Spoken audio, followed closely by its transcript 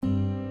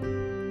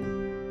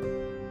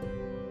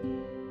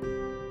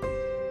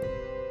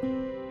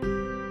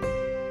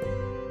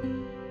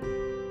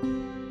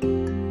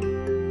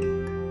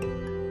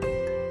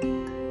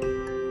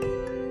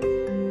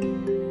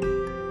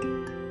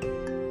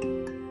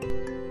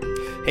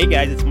Hey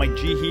guys, it's Mike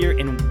G here,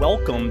 and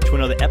welcome to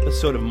another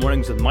episode of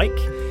Mornings with Mike,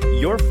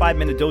 your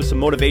 5-minute dose of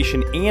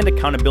motivation and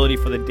accountability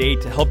for the day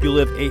to help you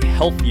live a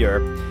healthier,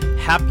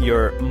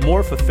 happier,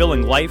 more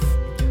fulfilling life.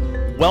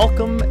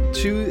 Welcome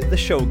to the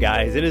show,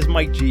 guys. It is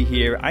Mike G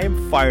here. I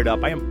am fired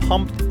up. I am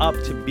pumped up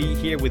to be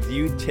here with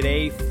you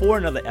today for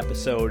another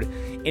episode.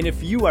 And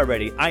if you are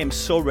ready, I am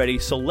so ready.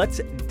 So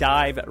let's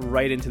dive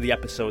right into the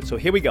episode. So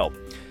here we go.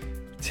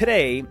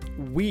 Today,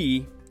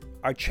 we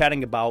are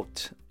chatting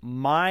about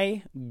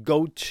my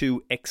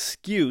go-to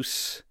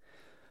excuse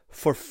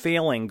for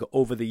failing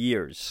over the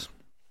years.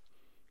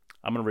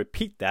 I'm going to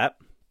repeat that.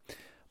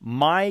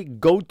 My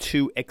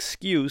go-to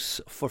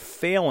excuse for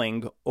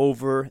failing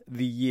over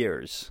the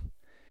years.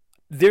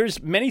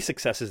 There's many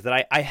successes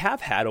that I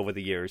have had over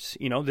the years.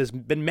 You know, there's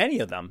been many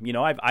of them. You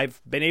know,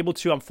 I've been able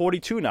to, I'm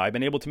 42 now, I've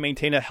been able to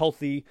maintain a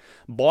healthy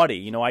body.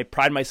 You know, I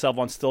pride myself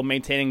on still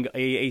maintaining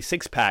a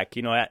six-pack,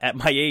 you know, at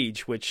my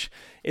age, which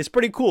is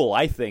pretty cool,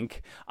 I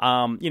think.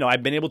 You know,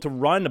 I've been able to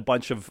run a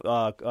bunch of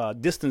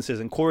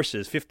distances and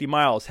courses, 50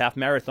 miles, half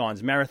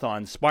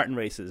marathons, Spartan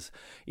races.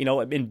 You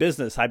know, in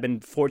business, I've been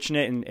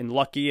fortunate and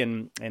lucky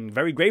and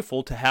very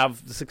grateful to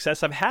have the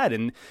success I've had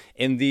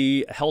in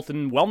the health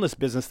and wellness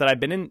business that I've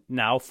been in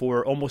now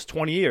for almost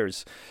 20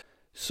 years.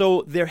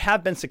 So there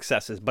have been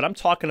successes, but I'm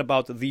talking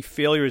about the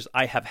failures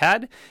I have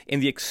had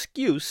and the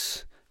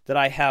excuse that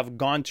I have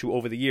gone to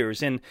over the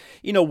years. And,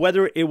 you know,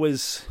 whether it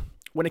was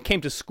when it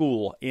came to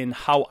school in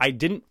how I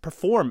didn't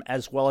perform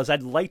as well as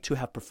I'd like to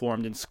have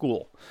performed in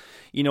school,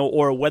 you know,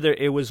 or whether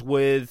it was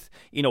with,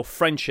 you know,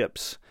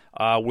 friendships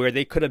where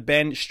they could have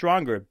been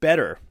stronger,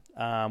 better,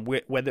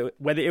 whether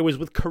it was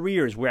with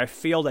careers where I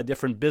failed at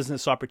different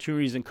business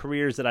opportunities and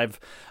careers that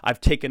I've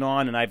taken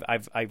on and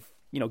I've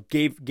you know,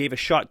 gave a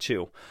shot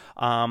to,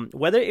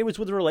 whether it was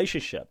with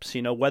relationships,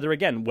 you know, whether it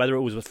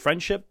was with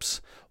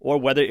friendships or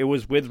whether it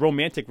was with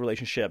romantic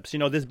relationships, you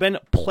know, there's been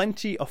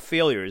plenty of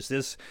failures.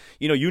 There's,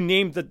 you know, you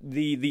name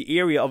the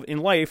area in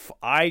life,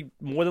 I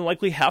more than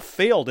likely have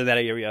failed in that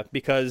area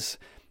because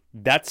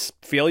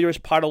failure is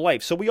part of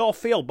life. So we all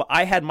fail, but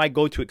I had my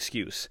go-to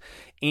excuse,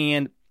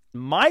 and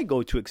my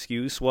go-to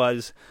excuse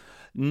was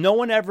no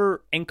one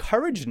ever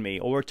encouraged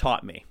me or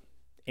taught me.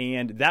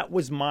 And that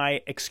was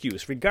my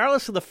excuse.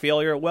 Regardless of the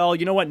failure, well,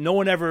 you know what? No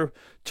one ever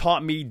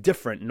taught me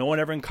different. No one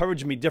ever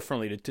encouraged me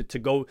differently to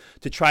go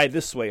to try it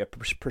this way or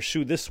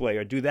pursue this way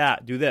or do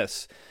that, do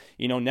this.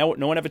 You know, no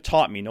one ever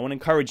taught me. No one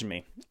encouraged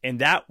me. And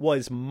that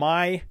was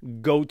my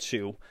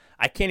go-to.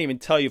 I can't even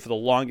tell you for the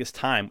longest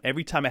time,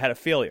 every time I had a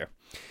failure.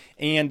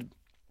 And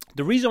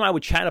the reason why I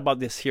would chat about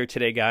this here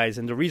today, guys,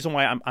 and the reason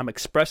why I'm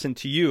expressing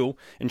to you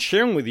and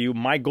sharing with you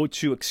my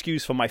go-to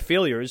excuse for my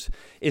failures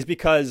is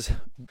because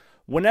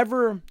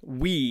whenever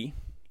we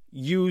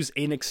use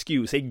an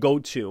excuse, a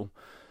go-to,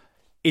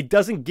 it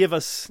doesn't give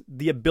us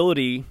the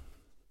ability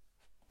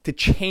to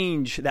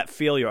change that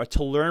failure or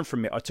to learn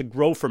from it or to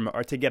grow from it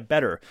or to get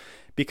better.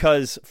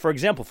 Because, for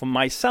example, for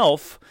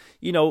myself,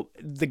 you know,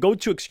 the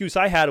go-to excuse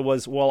I had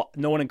was, well,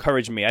 no one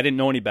encouraged me. I didn't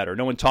know any better.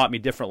 No one taught me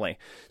differently.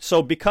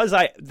 So because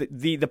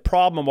the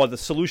problem or the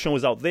solution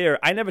was out there,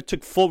 I never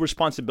took full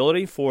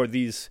responsibility for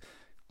these,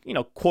 you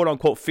know, quote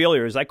unquote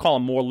failures. I call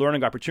them more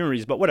learning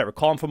opportunities, but whatever,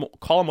 call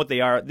them what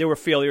they are. They were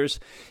failures.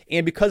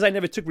 And because I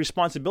never took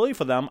responsibility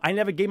for them, I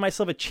never gave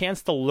myself a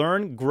chance to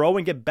learn, grow,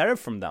 and get better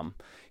from them.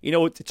 You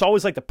know, it's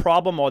always like the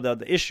problem or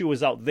the issue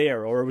was out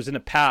there, or it was in the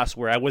past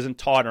where I wasn't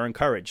taught or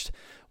encouraged,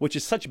 which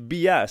is such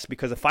BS,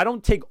 because if I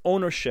don't take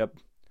ownership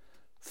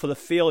for the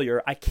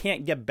failure, I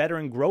can't get better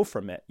and grow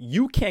from it.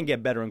 You can't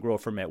get better and grow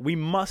from it. We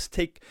must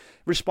take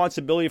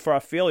responsibility for our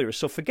failures.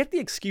 So forget the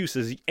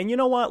excuses. And you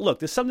know what? Look,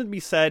 there's something to be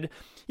said.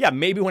 Yeah,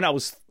 maybe when I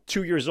was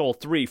 2 years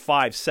old, 3,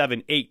 5,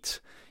 7,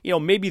 8, you know,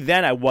 maybe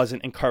then I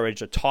wasn't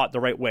encouraged or taught the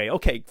right way.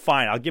 Okay,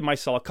 fine. I'll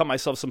cut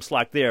myself some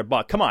slack there.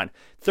 But come on,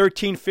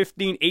 13,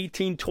 15,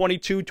 18,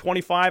 22,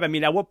 25. I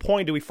mean, at what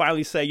point do we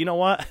finally say, you know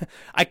what?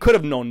 I could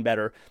have known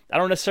better. I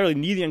don't necessarily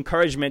need the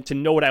encouragement to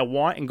know what I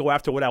want and go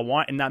after what I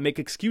want and not make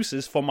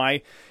excuses for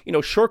my, you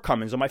know,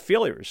 shortcomings or my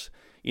failures.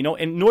 You know,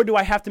 and nor do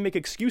I have to make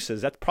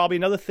excuses. That's probably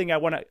another thing I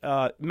want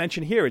to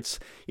mention here. It's,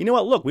 you know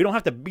what? Look, we don't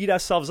have to beat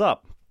ourselves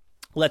up.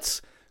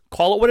 Let's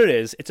call it what it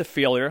is. It's a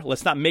failure.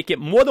 Let's not make it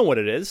more than what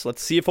it is.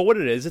 Let's see it for what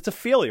it is. It's a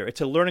failure. It's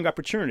a learning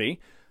opportunity.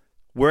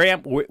 Where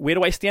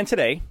do I stand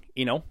today?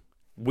 You know,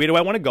 where do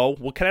I want to go?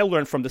 What can I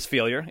learn from this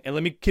failure? And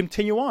let me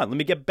continue on. Let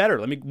me get better.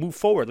 Let me move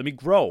forward. Let me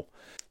grow.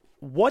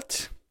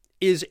 What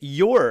is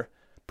your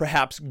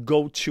perhaps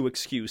go-to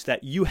excuse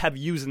that you have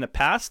used in the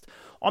past,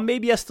 or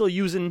maybe are still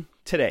using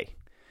today?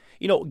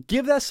 You know,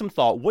 give that some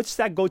thought. What's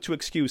that go-to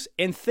excuse?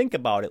 And think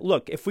about it.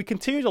 Look, if we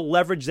continue to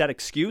leverage that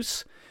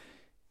excuse,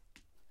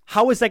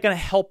 how is that going to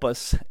help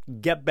us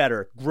get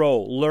better, grow,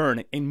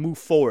 learn, and move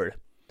forward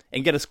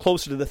and get us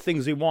closer to the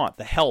things we want,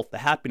 the health, the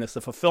happiness,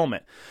 the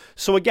fulfillment?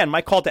 So again,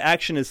 my call to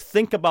action is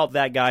think about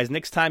that, guys.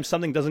 Next time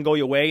something doesn't go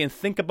your way, and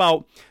think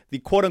about the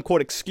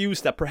quote-unquote excuse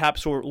that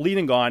perhaps we're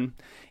leaning on,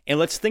 and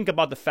let's think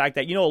about the fact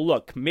that, you know,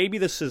 look, maybe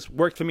this has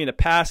worked for me in the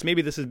past,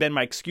 maybe this has been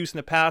my excuse in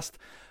the past,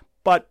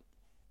 but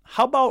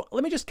how about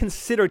let me just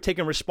consider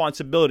taking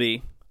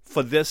responsibility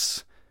for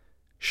this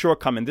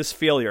shortcoming, this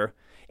failure,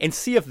 and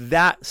see if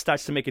that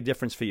starts to make a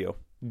difference for you.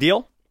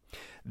 Deal?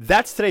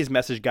 That's today's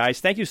message, guys.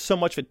 Thank you so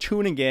much for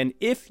tuning in.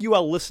 If you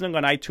are listening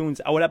on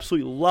iTunes, I would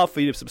absolutely love for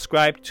you to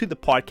subscribe to the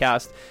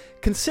podcast.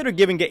 Consider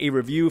giving it a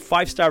review,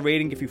 5-star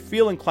rating if you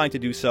feel inclined to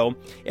do so.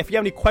 If you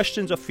have any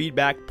questions or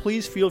feedback,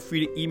 please feel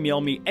free to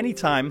email me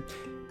anytime,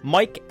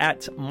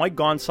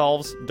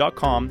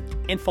 mike@mikegonsalves.com.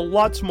 And for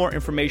lots more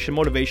information,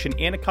 motivation,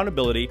 and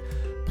accountability,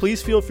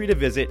 please feel free to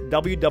visit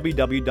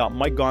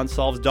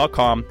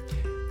www.mikegonsalves.com.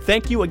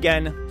 Thank you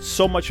again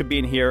so much for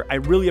being here. I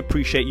really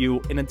appreciate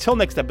you. And until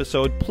next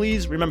episode,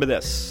 please remember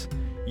this: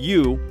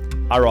 you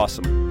are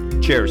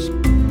awesome. Cheers.